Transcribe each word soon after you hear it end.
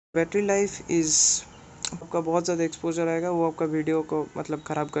Battery life is आपका बहुत ज़्यादा एक्सपोजर आएगा, वो आपका वीडियो को मतलब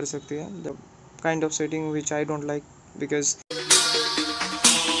ख़राब कर सकती है. The kind of setting which I don't like because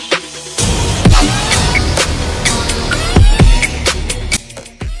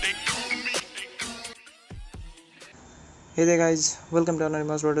Hey there guys, welcome to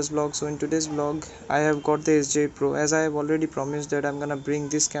Anonymous Brothers vlog. So in today's vlog I have got the SJ8 Pro, as I have already promised that I'm gonna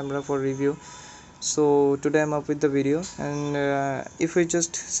bring this camera for review. So today I'm up with the video, and if we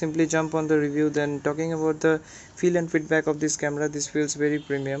just simply jump on the review, then talking about the feel and feedback of this camera, this feels very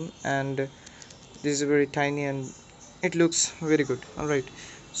premium, and this is very tiny and it looks very good. Alright,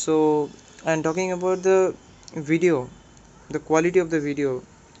 so and talking about the video, the quality of the video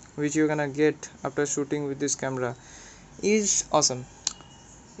which you're gonna get after shooting with this camera is awesome.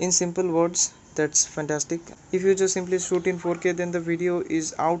 In simple words, that's fantastic. If you just simply shoot in 4K, then the video is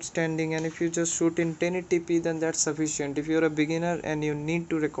outstanding, and if you just shoot in 1080p, then that's sufficient. If you're a beginner and you need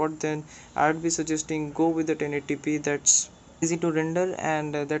to record, then I would be suggesting go with the 1080p. That's easy to render,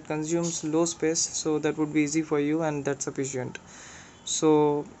 and that consumes low space, so that would be easy for you, and that's sufficient. So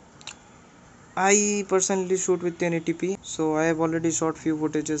I personally shoot with 1080p, so I have already shot few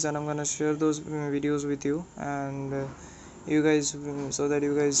footages and I'm gonna share those videos with you, and you guys, so that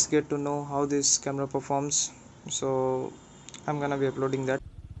you guys get to know how this camera performs. So I'm gonna be uploading that.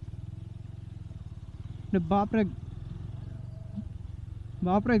 बाप रे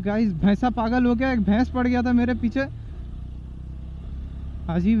बाप रे guys, भैंसा पागल हो गया, एक भैंस पड़ गया था मेरे पीछे.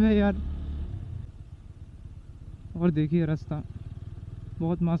 अजीब है यार. और देखिए रास्ता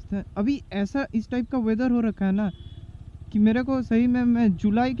बहुत मस्त है. अभी ऐसा इस टाइप का वेदर हो रखा है ना कि मेरे को सही में, मैं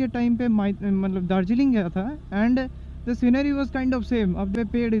जुलाई के टाइम पे मतलब दार्जिलिंग गया था, and the scenery was kind of same. अब पे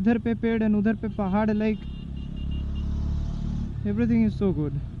पेड़, इधर पे पेड़ एंड उधर पे पहाड़, like everything is so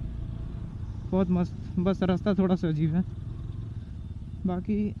good. बहुत मस्त. बस रास्ता थोड़ा सा अजीब है,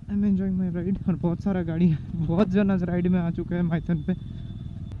 बाकी I am enjoying my ride. और बहुत सारा गाड़ी है, बहुत जन आज राइड में आ चुका है माइथन पे.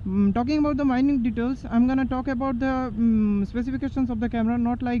 Talking about the mining details, I'm gonna talk about the specifications of the camera,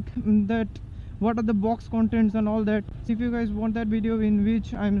 not like that what are the box contents and all that. If you guys want that video in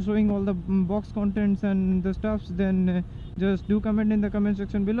which I'm showing all the box contents and the stuffs, then just do comment in the comment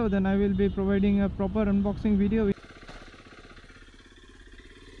section below, then I will be providing a proper unboxing video.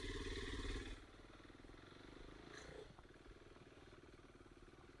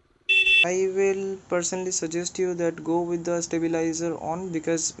 I will personally suggest you that go with the stabilizer on,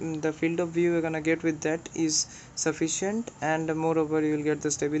 because the field of view you're gonna get with that is sufficient, and moreover you will get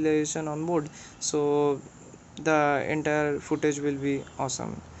the stabilization on board, so the entire footage will be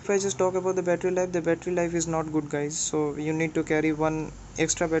awesome. If I just talk about the battery life is not good guys, so you need to carry one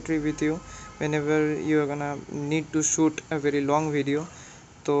extra battery with you whenever you are gonna need to shoot a very long video.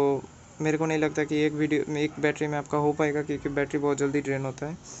 तो मेरे को नहीं लगता कि एक battery में आपका हो पाएगा, क्योंकि बैटरी बहुत जल्दी ड्रेन होता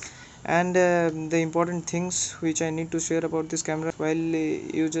है. And the important things which I need to share about this camera, while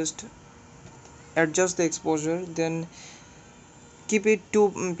you just adjust the exposure, then keep it to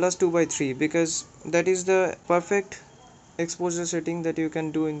 +2/3, because that is the perfect exposure setting that you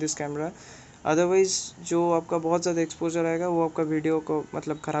can do in this camera. Otherwise जो आपका बहुत ज़्यादा exposure आएगा, वो आपका video को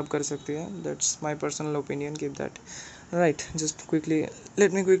मतलब ख़राब कर सकती है. That's my personal opinion. Keep that. Right, just quickly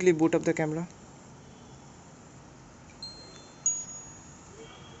let me quickly boot up the camera.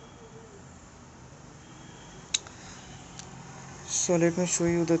 So let me show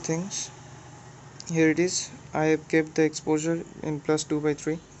you the things. Here it is. I have kept the exposure in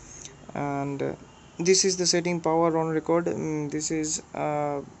 +2/3, and this is the setting power on record. This is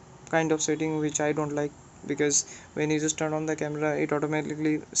kind of setting which I don't like, because when you just turn on the camera, it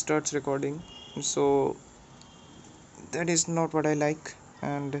automatically starts recording, so that is not what I like.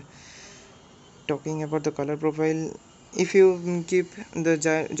 And talking about the color profile, if you keep the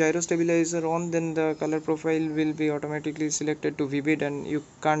gyro stabilizer on, then the color profile will be automatically selected to vivid, and you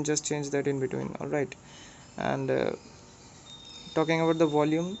can't just change that in between. Alright, and talking about the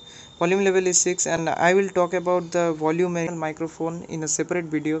volume level is 6, and I will talk about the volume and microphone in a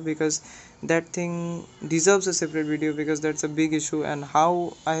separate video, because that thing deserves a separate video, because that's a big issue, and how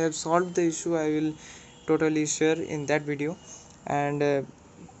I have solved the issue I will totally share in that video.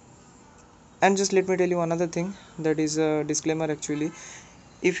 And just let me tell you another thing, that is a disclaimer actually.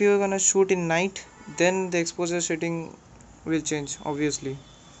 If you are gonna shoot in night, then the exposure setting will change. Obviously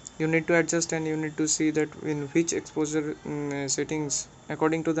you need to adjust, and you need to see that in which exposure settings,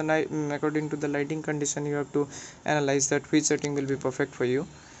 according to the according to the lighting condition, you have to analyze that which setting will be perfect for you.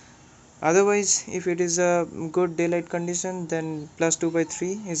 Otherwise, if it is a good daylight condition, then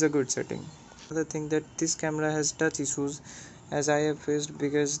 +2/3 is a good setting. Another thing, that this camera has touch issues, as I have faced,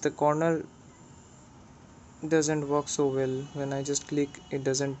 because the corner doesn't work so well. When I just click, it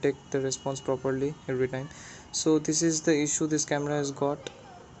doesn't take the response properly every time. So this is the issue this camera has got,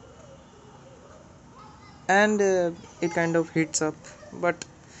 and it kind of heats up, but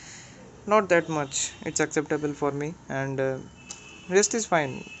not that much. It's acceptable for me, and rest is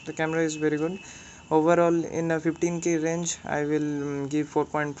fine. The camera is very good. Overall, in a 15K range, I will give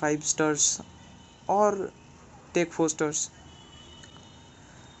 4.5 stars or take 4 stars.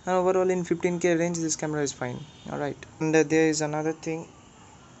 And overall, in 15K range, this camera is fine. Alright, and there is another thing.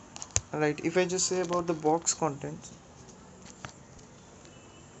 Alright, if I just say about the box contents.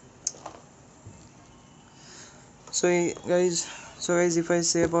 So guys, if I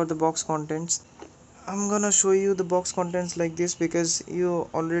say about the box contents, I'm gonna show you the box contents like this because you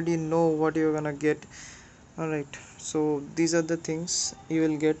already know what you're gonna get. Alright, so these are the things you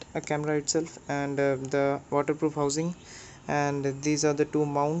will get: a camera itself, and the waterproof housing, and these are the two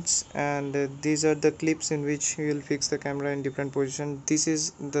mounts, and these are the clips in which you will fix the camera in different position. This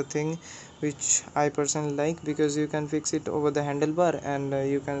is the thing which I personally like, because you can fix it over the handlebar, and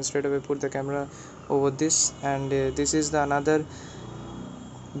you can straight away put the camera over this, and this is the another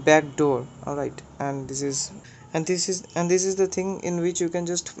back door. Alright, and this is the thing in which you can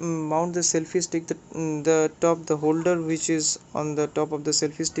just mount the selfie stick. The holder which is on the top of the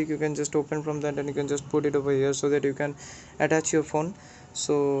selfie stick, you can just open from that, and you can just put it over here so that you can attach your phone.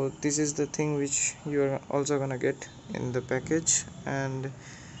 So this is the thing which you are also gonna get in the package, and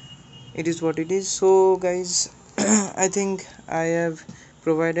it is what it is. So guys, I think I have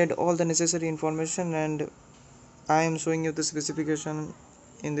provided all the necessary information, and I am showing you the specification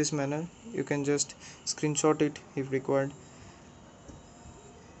in this manner. You can just screenshot it if required.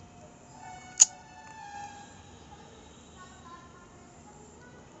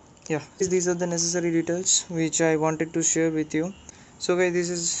 Yeah, these are the necessary details which I wanted to share with you. So guys, this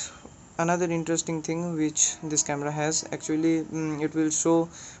is another interesting thing which this camera has. Actually, it will show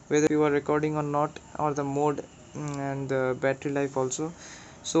whether you are recording or not, or the mode, and the battery life also.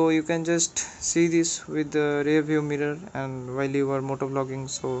 So you can just see this with the rear view mirror and while you are motovlogging.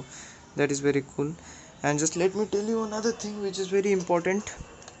 So that is very cool. And just let me tell you another thing which is very important.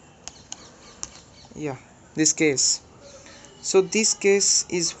 Yeah, this case. So this case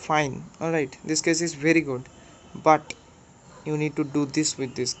is fine. Alright, this case is very good, but you need to do this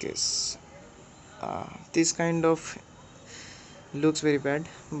with this case. This kind of looks very bad,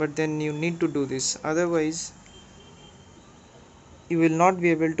 but then you need to do this, otherwise you will not be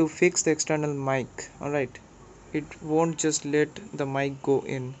able to fix the external mic. Alright, it won't just let the mic go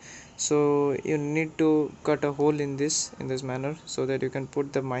in. So you need to cut a hole in this manner so that you can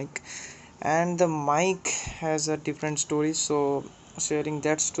put the mic. And the mic has a different story, so sharing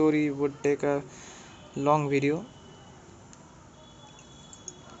that story would take a long video.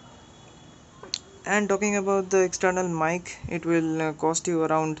 And talking about the external mic, it will cost you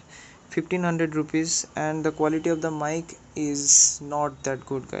around 1500 rupees, and the quality of the mic is not that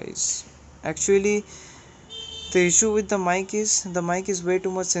good, guys. Actually, the issue with the mic is way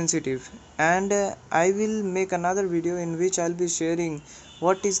too much sensitive, and I will make another video in which I'll be sharing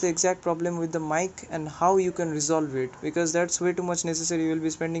what is the exact problem with the mic and how you can resolve it, because that's way too much necessary. You will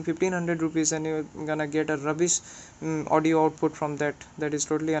be spending 1500 rupees and you're gonna get a rubbish audio output from that. That is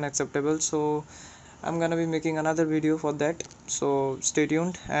totally unacceptable. So I'm gonna be making another video for that, so stay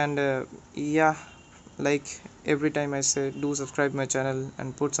tuned. And yeah, like every time I say, do subscribe my channel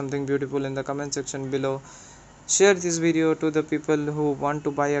and put something beautiful in the comment section below. Share this video to the people who want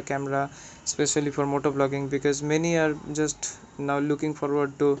to buy a camera, especially for motovlogging, because many are just now looking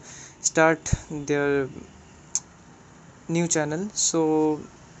forward to start their new channel. So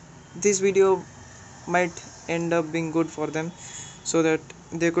this video might end up being good for them, so that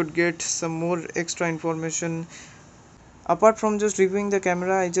they could get some more extra information. Apart from just reviewing the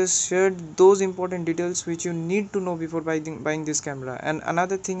camera, I just shared those important details which you need to know before buying this camera. And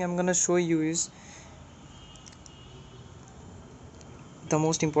another thing I'm gonna show you is the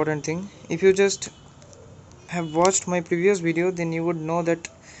most important thing. If you just have watched my previous video, then you would know that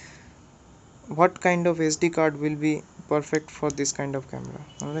what kind of SD card will be perfect for this kind of camera.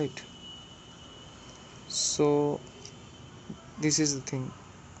 Alright, so this is the thing.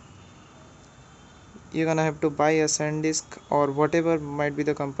 You're gonna have to buy a SanDisk or whatever might be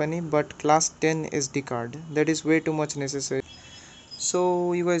the company, but class 10 SD card, that is way too much necessary.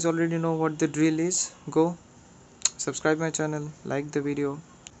 So you guys already know what the drill is. Go subscribe my channel, like the video.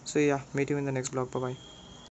 So yeah, meet you in the next vlog. Bye bye.